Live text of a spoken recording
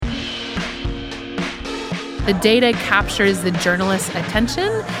The data captures the journalist's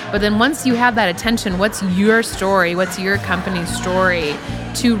attention, but then once you have that attention, what's your story? What's your company's story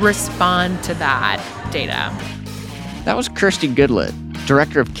to respond to that data? That was Kirsty Goodlett,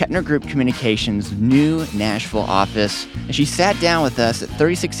 director of Kettner Group Communications' new Nashville office, and she sat down with us at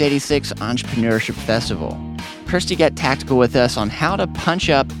 3686 Entrepreneurship Festival. Kirsty got tactical with us on how to punch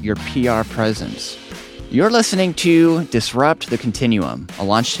up your PR presence. You're listening to Disrupt the Continuum, a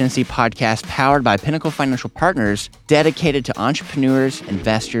Launch Tennessee podcast powered by Pinnacle Financial Partners, dedicated to entrepreneurs,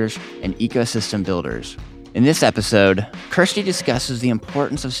 investors, and ecosystem builders. In this episode, Kirsty discusses the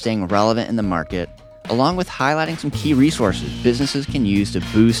importance of staying relevant in the market, along with highlighting some key resources businesses can use to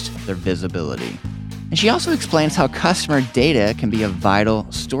boost their visibility. And she also explains how customer data can be a vital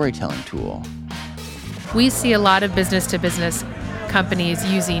storytelling tool. We see a lot of business-to-business companies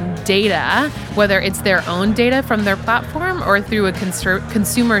using data, whether it's their own data from their platform or through a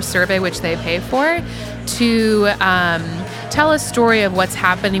consumer survey, which they pay for, to tell a story of what's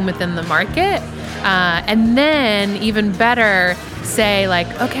happening within the market. And then even better, say like,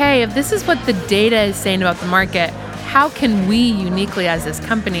 okay, if this is what the data is saying about the market, how can we uniquely as this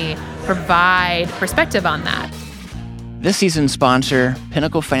company provide perspective on that? This season's sponsor,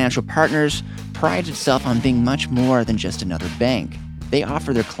 Pinnacle Financial Partners, prides itself on being much more than just another bank. They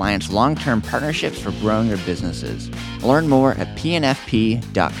offer their clients long-term partnerships for growing their businesses. Learn more at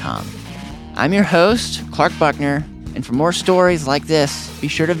pnfp.com. I'm your host, Clark Buckner, and for more stories like this, be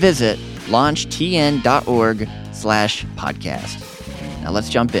sure to visit launchtn.org/podcast. Now let's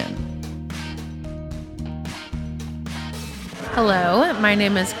jump in. Hello, my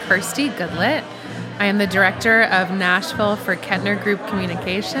name is Kirsty Goodlett. I am the director of Nashville for Kettner Group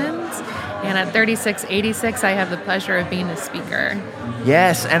Communications. And at 3686, I have the pleasure of being a speaker.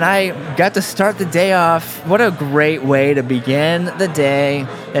 Yes, and I got to start the day off. What a great way to begin the day.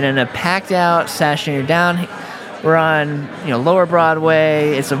 And in a packed out session, you're down. We're on, Lower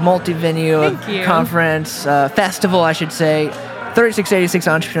Broadway. It's a multi-venue conference, festival, I should say. 3686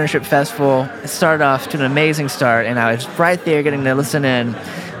 Entrepreneurship Festival. It started off to an amazing start, and I was right there getting to listen in.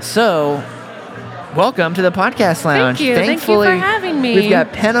 So, welcome to the Podcast Lounge. Thank you. Thankfully, Thank you for having me. We've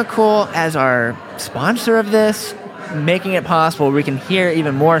got Pinnacle as our sponsor of this, making it possible we can hear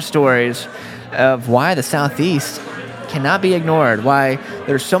even more stories of why the Southeast cannot be ignored, why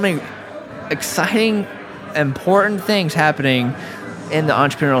there's so many exciting, important things happening in the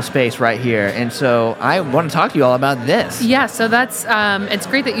entrepreneurial space right here. And so I want to talk to you all about this. Yeah, so that's, it's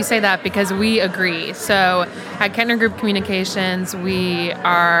great that you say that because we agree. So at Kettner Group Communications, we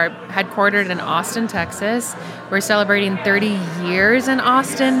are headquartered in Austin, Texas. We're celebrating 30 years in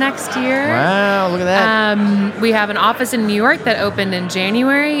Austin next year. Wow, look at that. We have an office in New York that opened in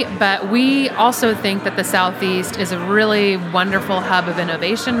January, but we also think that the Southeast is a really wonderful hub of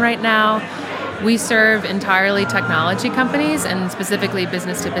innovation right now. We serve entirely technology companies and specifically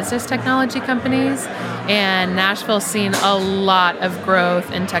business-to-business technology companies. And Nashville's seen a lot of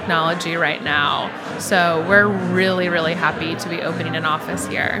growth in technology right now. So we're really, really happy to be opening an office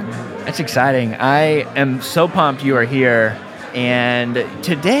here. That's exciting. I am so pumped you are here. And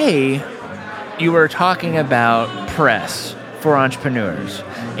today you were talking about press for entrepreneurs.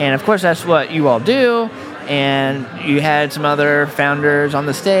 And of course, that's what you all do. And you had some other founders on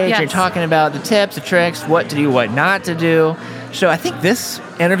the stage. Yes. You're talking about the tips, the tricks, what to do, what not to do. So I think this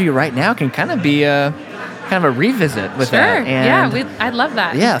interview right now can kind of be a revisit with that. And I'd love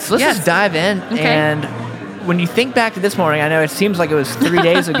that. Yeah, so let's just dive in. Okay. And when you think back to this morning, I know it seems like it was 3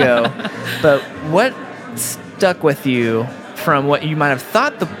 days ago, but what stuck with you from what you might have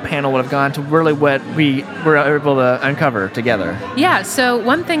thought the panel would have gone to really what we were able to uncover together? Yeah, so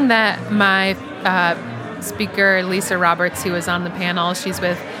one thing that my speaker, Lisa Roberts, who was on the panel, she's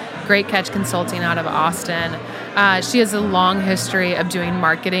with Great Catch Consulting out of Austin. She has a long history of doing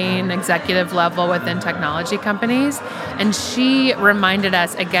marketing, executive level within technology companies. And she reminded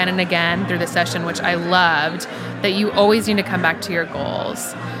us again and again through the session, which I loved, that you always need to come back to your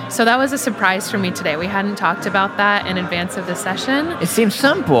goals. So that was a surprise for me today. We hadn't talked about that in advance of the session. It seems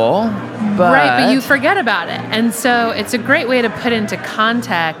simple, but... Right, but you forget about it. And so it's a great way to put into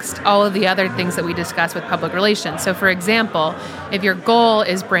context all of the other things that we discuss with public relations. So for example, if your goal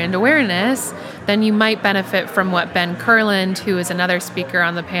is brand awareness, then you might benefit from what Ben Kurland, who is another speaker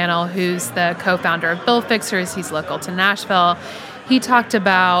on the panel, who's the co-founder of Bill Fixers, he's local to Nashville. He talked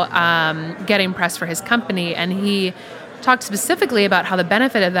about getting press for his company, and he talked specifically about how the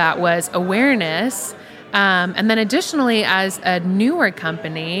benefit of that was awareness. And then additionally, as a newer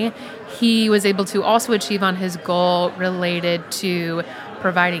company, he was able to also achieve on his goal related to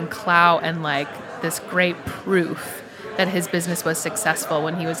providing clout and like this great proof that his business was successful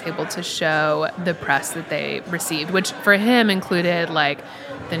when he was able to show the press that they received, which for him included like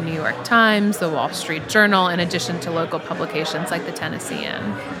the New York Times, the Wall Street Journal, in addition to local publications like the Tennessean.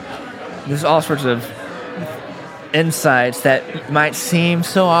 There's all sorts of insights that might seem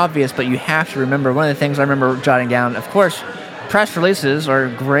so obvious, but you have to remember. One of the things I remember jotting down, of course, press releases are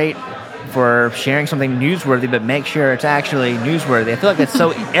great for sharing something newsworthy, but make sure it's actually newsworthy. I feel like it's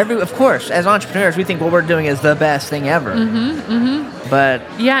so of course, as entrepreneurs, we think what we're doing is the best thing ever. But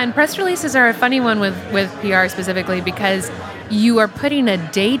yeah, and press releases are a funny one with PR specifically because you are putting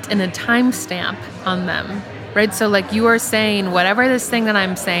a date and a timestamp on them. Right? So like you are saying whatever this thing that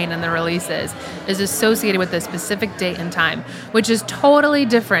I'm saying in the release is associated with a specific date and time, which is totally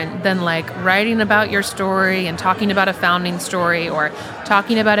different than like writing about your story and talking about a founding story or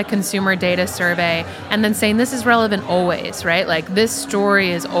talking about a consumer data survey and then saying this is relevant always, right? Like this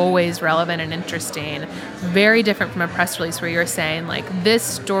story is always relevant and interesting. Very different from a press release where you're saying like this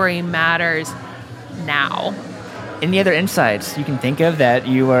story matters now. Any other insights you can think of that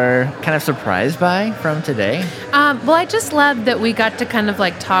you were kind of surprised by from today? Well, I just love that we got to kind of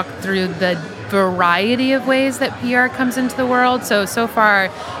like talk through the variety of ways that PR comes into the world. So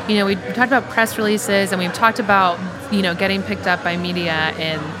far, you know, we talked about press releases and we've talked about, you know, getting picked up by media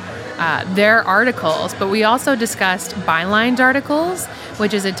in their articles, but we also discussed bylined articles,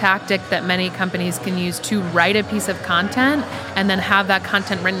 which is a tactic that many companies can use to write a piece of content and then have that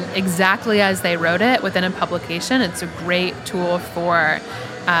content written exactly as they wrote it within a publication. It's a great tool for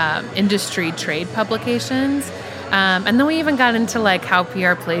industry trade publications. And then we even got into like how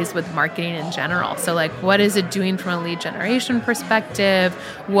PR plays with marketing in general. So like, what is it doing from a lead generation perspective?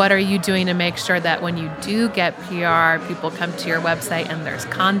 What are you doing to make sure that when you do get PR, people come to your website and there's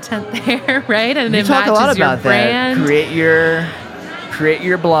content there, right? And you it talk a lot about your brand. That. Create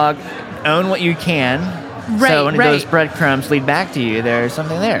your blog, own what you can. Right, so when right. those breadcrumbs lead back to you, there's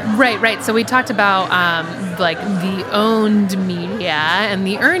something there. Right. So we talked about like the owned media and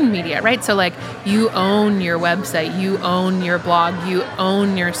the earned media, right? So like you own your website, you own your blog, you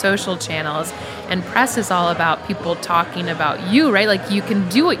own your social channels, and press is all about people talking about you, right? Like you can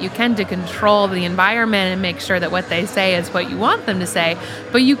do what you can to control the environment and make sure that what they say is what you want them to say,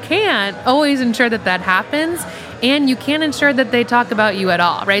 but you can't always ensure that that happens. And you can't ensure that they talk about you at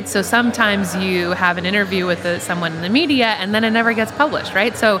all, right? So sometimes you have an interview with someone in the media and then it never gets published,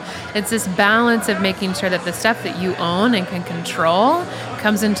 right? So it's this balance of making sure that the stuff that you own and can control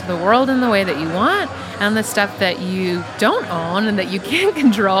comes into the world in the way that you want, and the stuff that you don't own and that you can't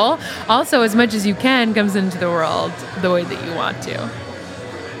control also, as much as you can, comes into the world the way that you want to.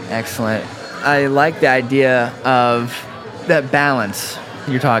 Excellent. I like the idea of that balance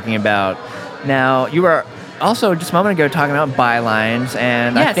you're talking about. Now, you were also just a moment ago talking about bylines,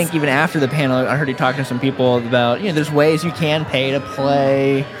 and yes. I think even after the panel, I heard you talking to some people about, there's ways you can pay to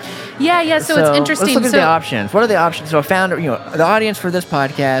play. Yeah, so it's interesting. Let's look at the options. What are the options? So a founder, the audience for this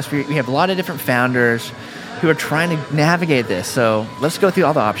podcast, we have a lot of different founders who are trying to navigate this. So let's go through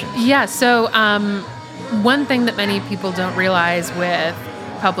all the options. Yeah, so one thing that many people don't realize with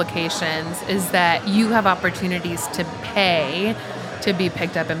publications is that you have opportunities to pay to be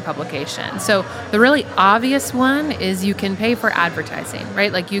picked up in publication. So the really obvious one is you can pay for advertising,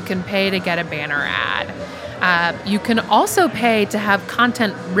 right? Like you can pay to get a banner ad. You can also pay to have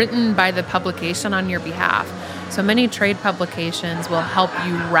content written by the publication on your behalf. So many trade publications will help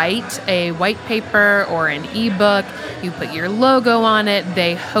you write a white paper or an ebook. You put your logo on it.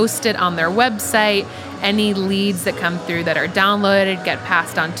 They host it on their website. Any leads that come through that are downloaded get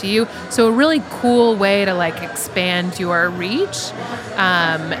passed on to you. So a really cool way to like expand your reach.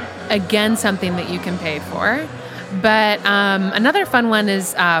 Again, something that you can pay for. But another fun one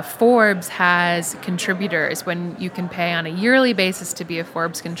is Forbes has contributors when you can pay on a yearly basis to be a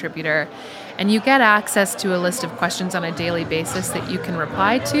Forbes contributor. And you get access to a list of questions on a daily basis that you can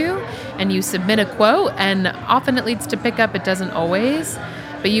reply to. And you submit a quote, and often it leads to pickup. It doesn't always.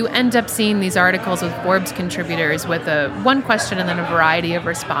 But you end up seeing these articles with Forbes contributors with one question and then a variety of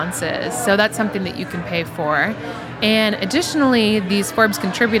responses. So that's something that you can pay for. And additionally, these Forbes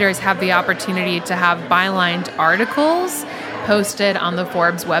contributors have the opportunity to have bylined articles posted on the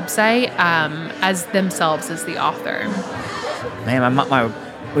Forbes website as themselves as the author. Man, my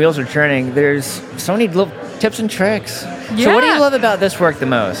wheels are turning. There's so many little tips and tricks. Yeah. So what do you love about this work the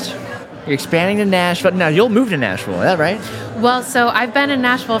most? You're expanding to Nashville. Now, you'll move to Nashville, is that right? Well, so I've been in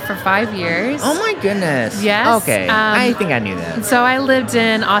Nashville for 5 years. Oh, my goodness. Yes. Okay. I think I knew that. So I lived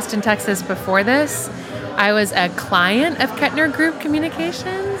in Austin, Texas before this. I was a client of Kettner Group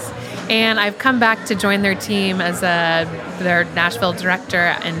Communications. And I've come back to join their team as their Nashville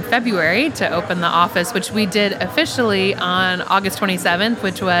director in February to open the office, which we did officially on August 27th,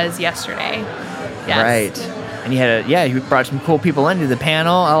 which was yesterday. Yes. Right. And you brought some cool people into the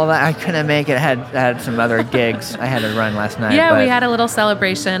panel. All of that. I couldn't make it. I had some other gigs I had to run last night. Yeah, we had a little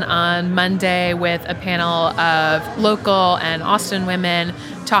celebration on Monday with a panel of local and Austin women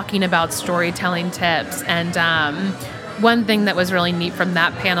talking about storytelling tips. And one thing that was really neat from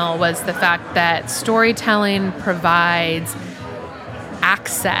that panel was the fact that storytelling provides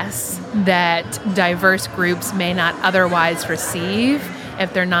access that diverse groups may not otherwise receive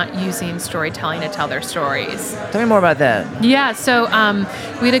if they're not using storytelling to tell their stories. Tell me more about that. Yeah, so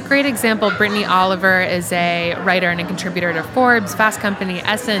we had a great example. Brittany Oliver is a writer and a contributor to Forbes, Fast Company,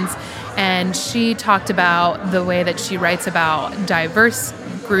 Essence, and she talked about the way that she writes about diverse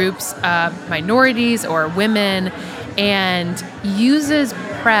groups, minorities or women, and uses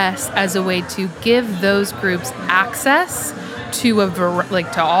press as a way to give those groups access to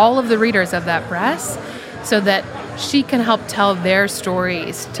to all of the readers of that press, so that she can help tell their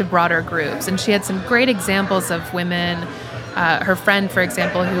stories to broader groups. And she had some great examples of women. Her friend, for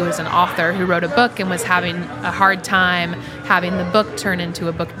example, who is an author who wrote a book and was having a hard time having the book turn into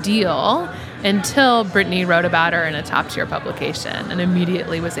a book deal until Brittany wrote about her in a top-tier publication and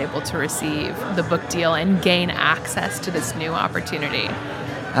immediately was able to receive the book deal and gain access to this new opportunity.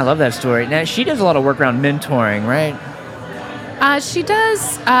 I love that story. Now, she does a lot of work around mentoring, right? She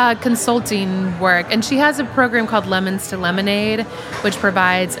does consulting work, and she has a program called Lemons to Lemonade, which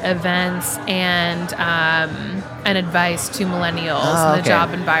provides events and advice to millennials in the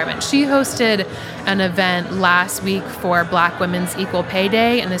job environment. She hosted an event last week for Black Women's Equal Pay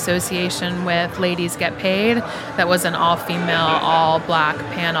Day in association with Ladies Get Paid. That was an all-female, all-Black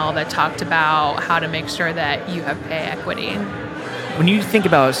panel that talked about how to make sure that you have pay equity. When you think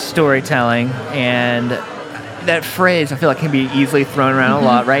about storytelling and that phrase, I feel like can be easily thrown around a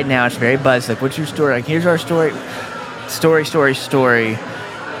lot right now. It's very buzz. Like, what's your story? Like, here's our story. Story.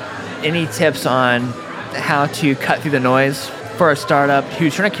 Any tips on how to cut through the noise for a startup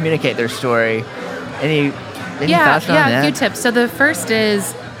who's trying to communicate their story? Any thoughts on that? Yeah, a few tips. So the first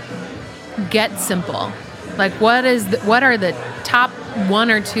is get simple. Like, what are the top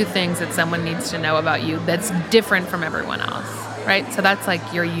one or two things that someone needs to know about you that's different from everyone else, right? So that's like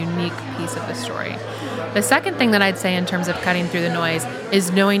your unique piece of the story. The second thing that I'd say in terms of cutting through the noise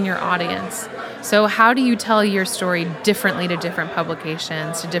is knowing your audience. So how do you tell your story differently to different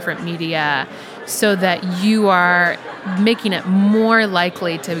publications, to different media, so that you are making it more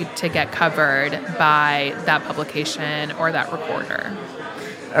likely to get covered by that publication or that reporter?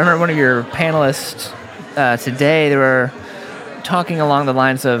 I remember one of your panelists today, they were talking along the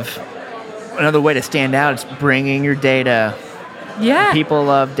lines of another way to stand out is bringing your data. Yeah. People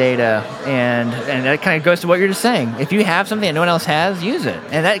love data, and that kind of goes to what you're just saying. If you have something that no one else has, use it.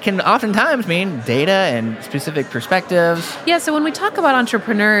 And that can oftentimes mean data and specific perspectives. Yeah, so when we talk about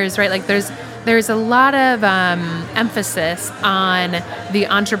entrepreneurs, right, like there's a lot of emphasis on the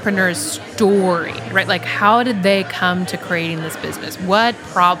entrepreneur's story, right? Like, how did they come to creating this business? What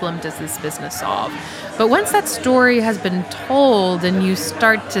problem does this business solve? But once that story has been told and you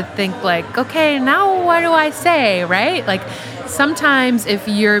start to think like, okay, now what do I say, right? Like, sometimes if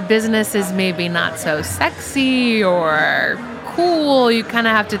your business is maybe not so sexy or cool, you kind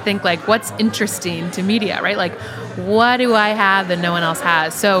of have to think like, what's interesting to media, right? Like, what do I have that no one else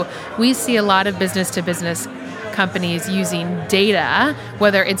has? So we see a lot of business-to-business companies using data,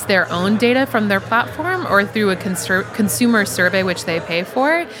 whether it's their own data from their platform or through a consumer survey, which they pay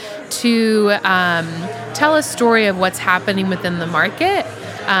for, to tell a story of what's happening within the market.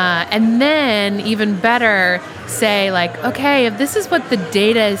 And then even better, say like, okay, if this is what the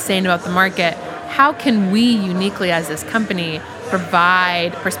data is saying about the market, how can we uniquely as this company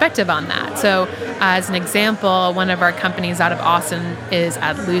provide perspective on that? So as an example, one of our companies out of Austin is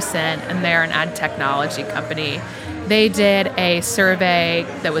Adlucent, and they're an ad technology company. They did a survey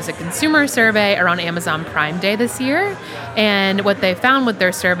that was a consumer survey around Amazon Prime Day this year. And what they found with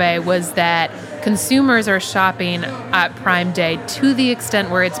their survey was that consumers are shopping at Prime Day to the extent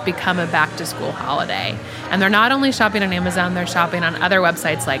where it's become a back-to-school holiday. And they're not only shopping on Amazon, they're shopping on other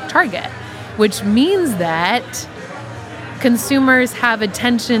websites like Target, which means that consumers have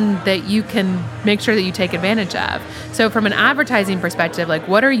attention that you can make sure that you take advantage of. So from an advertising perspective, like,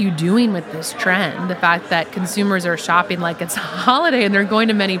 what are you doing with this trend? The fact that consumers are shopping like it's a holiday and they're going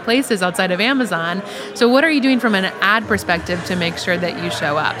to many places outside of Amazon. So what are you doing from an ad perspective to make sure that you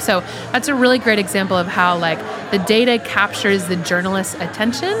show up? So that's a really great example of how, like, the data captures the journalist's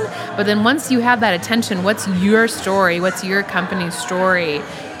attention, but then once you have that attention, what's your story? What's your company's story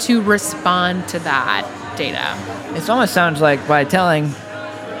to respond to that data? It almost sounds like by telling,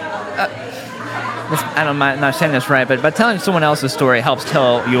 I'm not saying this right, but by telling someone else's story helps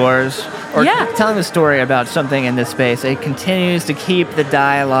tell yours. Or telling the story about something in this space, it continues to keep the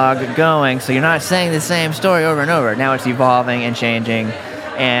dialogue going. So you're not saying the same story over and over. Now it's evolving and changing,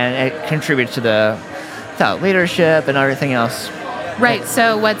 and it contributes to the thought leadership and everything else. Right.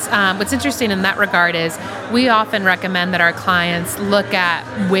 So what's interesting in that regard is we often recommend that our clients look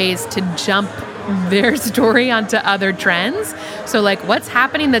at ways to jump their story onto other trends. So, like, what's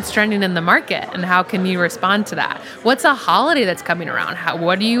happening that's trending in the market, and how can you respond to that? What's a holiday that's coming around?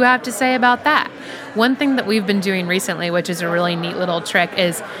 What do you have to say about that? One thing that we've been doing recently, which is a really neat little trick,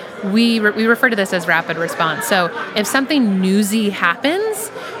 is we refer to this as rapid response. So if something newsy happens,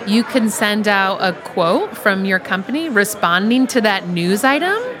 you can send out a quote from your company responding to that news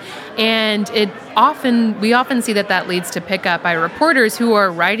item. And we often see that leads to pickup by reporters who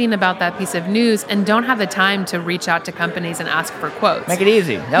are writing about that piece of news and don't have the time to reach out to companies and ask for quotes. Make it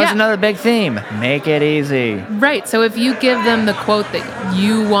easy. That was another big theme. Make it easy. Right. So if you give them the quote that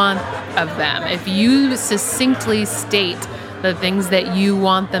you want of them, if you succinctly state the things that you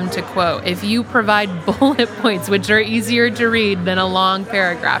want them to quote, if you provide bullet points, which are easier to read than a long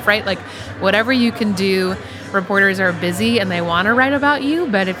paragraph, right? Like, whatever you can do. Reporters are busy and they want to write about you,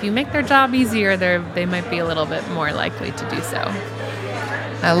 but if you make their job easier, they might be a little bit more likely to do so.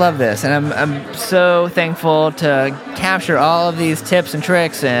 I love this, and I'm so thankful to capture all of these tips and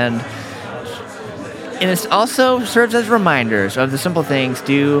tricks, and it also serves as reminders of the simple things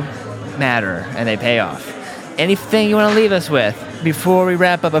do matter and they pay off. Anything you want to leave us with before we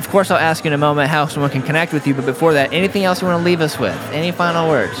wrap up? Of course, I'll ask you in a moment how someone can connect with you, but before that, anything else you want to leave us with? Any final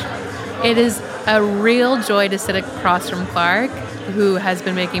words? It is a real joy to sit across from Clark, who has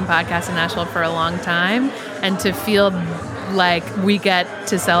been making podcasts in Nashville for a long time, and to feel like we get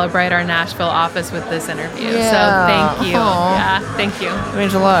to celebrate our Nashville office with this interview. Yeah. So thank you. Aww. Yeah, thank you. It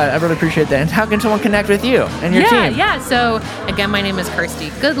means a lot. I really appreciate that. And how can someone connect with you and your team? Yeah. So again, my name is Kirsty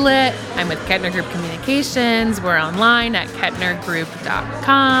Goodlett. I'm with Kettner Group Communications. We're online at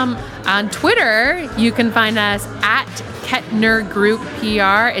kettnergroup.com. On Twitter, you can find us at Kettner Group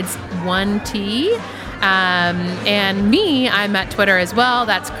PR. It's 1T. And me, I'm at Twitter as well.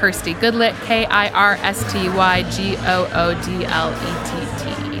 That's Kirsty Goodlett,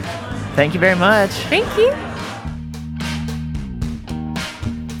 KirstyGoodlett. Thank you very much. Thank you.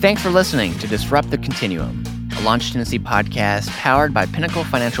 Thanks for listening to Disrupt the Continuum, a Launch Tennessee podcast powered by Pinnacle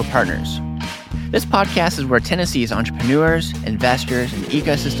Financial Partners. This podcast is where Tennessee's entrepreneurs, investors, and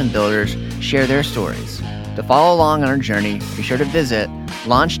ecosystem builders share their stories. To follow along on our journey, be sure to visit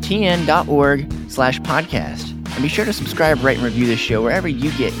launchtn.org/podcast, and be sure to subscribe, rate, and review this show wherever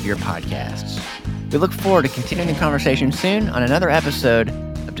you get your podcasts. We look forward to continuing the conversation soon on another episode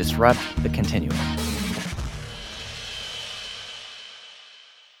of Disrupt the Continuum.